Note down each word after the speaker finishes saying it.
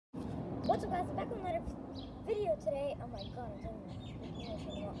What's up guys, I'm back with another video today. Oh my god, I'm telling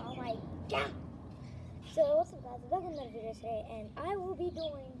you. Oh my god. So what's up guys, I'm back with another video today and I will be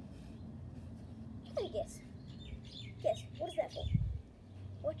doing, try to guess. Guess, what is that for?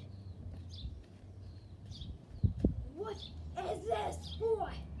 What? What is this for?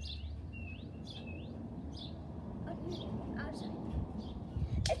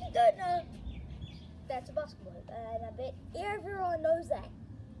 If you don't know, that's a basketball, and I bet everyone knows that.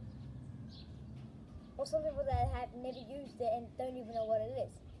 Or some people that have never used it and don't even know what it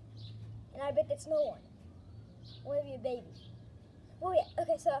is. And I bet that's no one. Or maybe a baby. Well, yeah,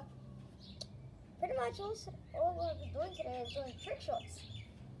 okay, so pretty much all I'm going to be doing today is doing trick shots.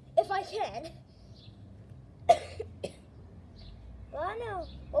 If I can. Well, I know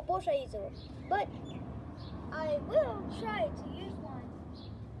what ball should I use it with. But I will try to use one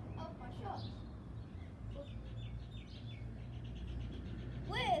of my shots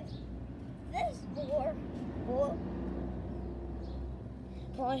with this ball.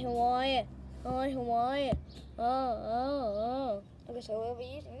 Hi, Hawaii. Hi, Hawaii. Oh. Okay, so we'll be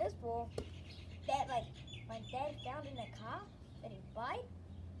using this ball that, like, my dad found in a car that he bought,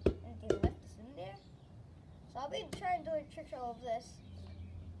 and he left us in there. So I'll be trying to do a trick shot of this.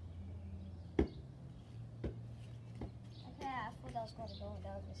 Okay, I thought that was going to go, and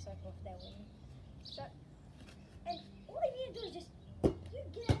that was going to circle if that wouldn't. So, and all you need to do is just, you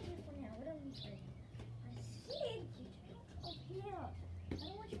get out of here for now. We don't need you right now. I said, get out of here. I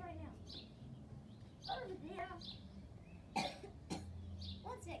don't want you right now. Over there.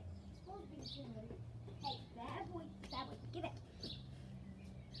 One sec. It's supposed to be somebody. Hey, bad boy, get back.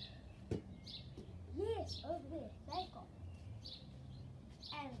 Yes, over there. There you go.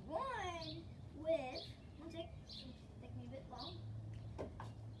 And one with, one sec. Take me a bit long.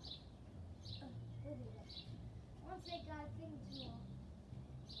 Where did it go? One sec, guys. Getting too long.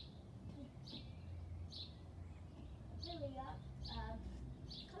 There we go.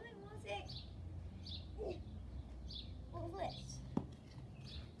 Come in, one sec. What was this?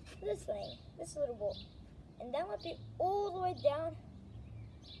 This thing. This little ball. And that might be all the way down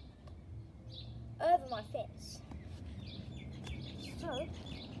over my fence. So,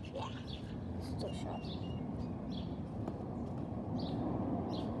 yeah. Still sharp.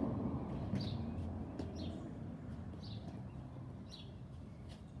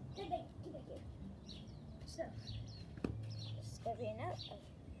 Get back here. So, this is gonna be enough.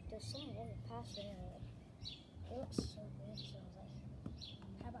 There's someone walking past it and it looks so weird, so I was like,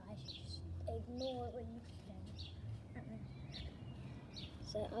 how about I should just ignore what you can.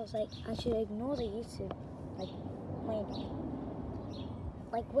 So I was like, I should ignore the YouTube,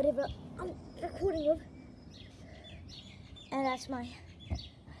 like whatever I'm recording of. And that's my,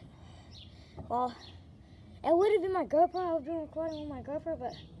 well, it would have been my GoPro. I would have been recording on my GoPro,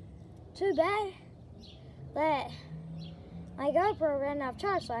 but too bad that my GoPro ran out of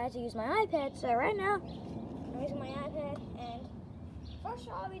charge, so I had to use my iPad. So right now, I'm using my iPad, and first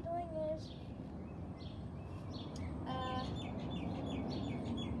shot I'll be doing is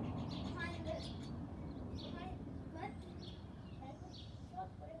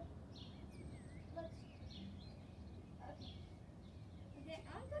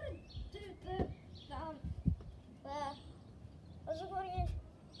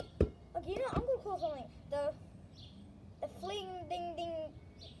okay, you know, I'm gonna call something the fling ding ding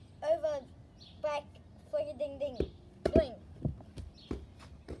over back fling ding ding fling.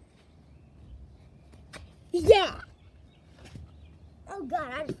 Yeah. Oh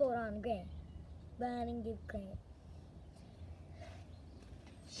god, I just fought on the ground, but I didn't give credit.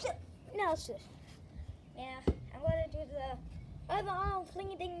 Shit. Now it's just, yeah, I'm gonna do the overarm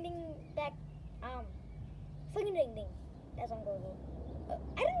fling ding ding back fling ding ding. That's what I'm gonna do.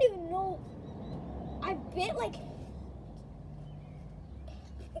 I don't even know. I bet like,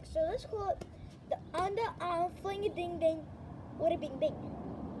 so let's call it the underarm fling a ding ding, wada bing bing.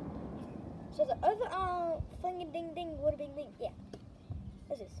 So the overarm fling a ding ding, wada bing bing. Yeah,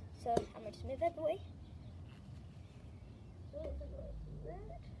 that's this. So I'm gonna just move that away.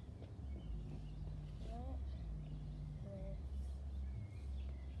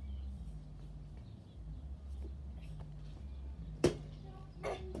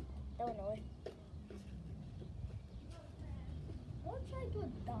 Don't know it. I'll try to do a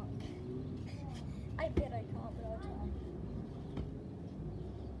dunk. I bet I can't, but I'll try.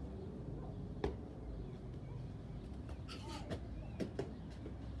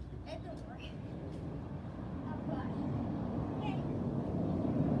 It doesn't work. Oh gosh. Okay.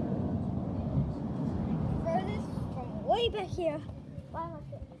 Throw this from way back here. By my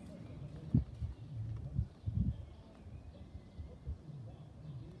foot.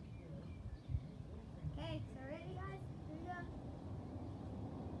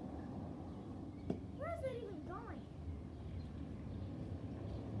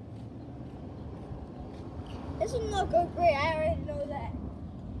 I'll go great. I already know that.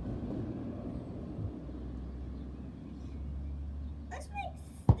 Let's make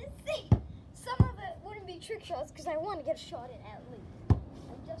this thing. Some of it wouldn't be trick shots because I want to get a shot in at least.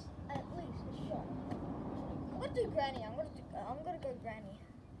 Just at least a shot. I'm gonna do Granny. I'm gonna go Granny.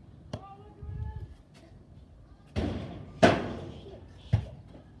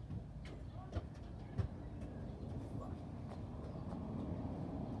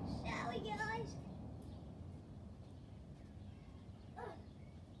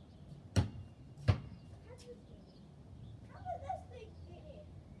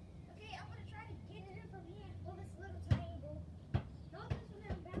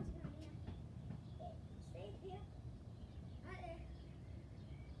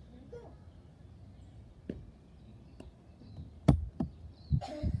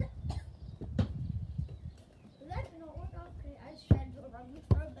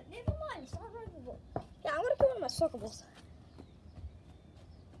 Yeah, I'm gonna go in my soccer balls.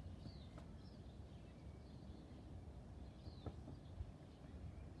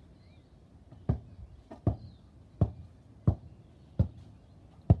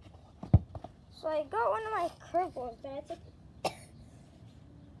 So I got one of my curveballs, but I took.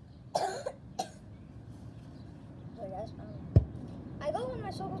 Sorry guys. I got one of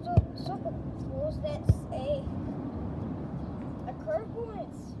my soccer balls that's a curveball. And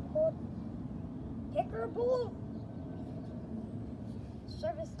it's called Pickerball.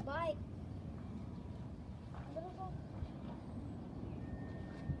 Serviced by.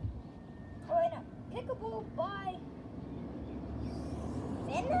 Oh wait, no. Pickleball by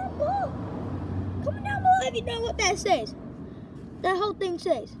Venerable. Comment down below if you know what that says. That whole thing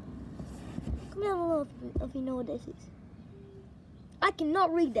says. Comment down below if you know what this is. I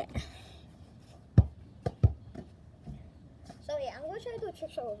cannot read that. So yeah, I'm going to try to do a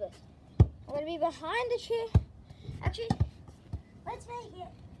trick shot with this. I'm going to be behind the chair. Actually, let's make it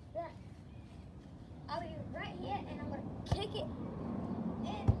that I'll be right here and I'm going to kick it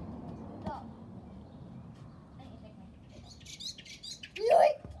in the dog.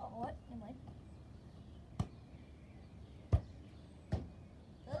 Oh, what? Never mind.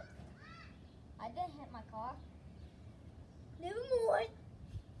 Oops. I didn't hit my car. Never mind.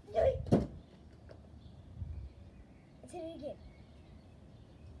 Let's hit it again.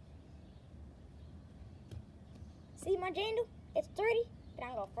 See my jandle? It's 30, but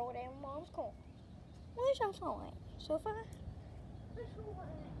I'm gonna throw it in mom's car. Where's your phone at? So far?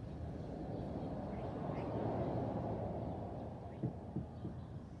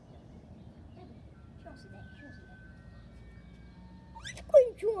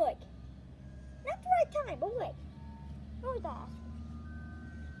 Like, not the right time, but wait. What was that?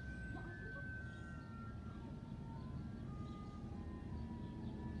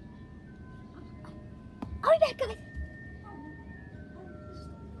 I'll be back, guys.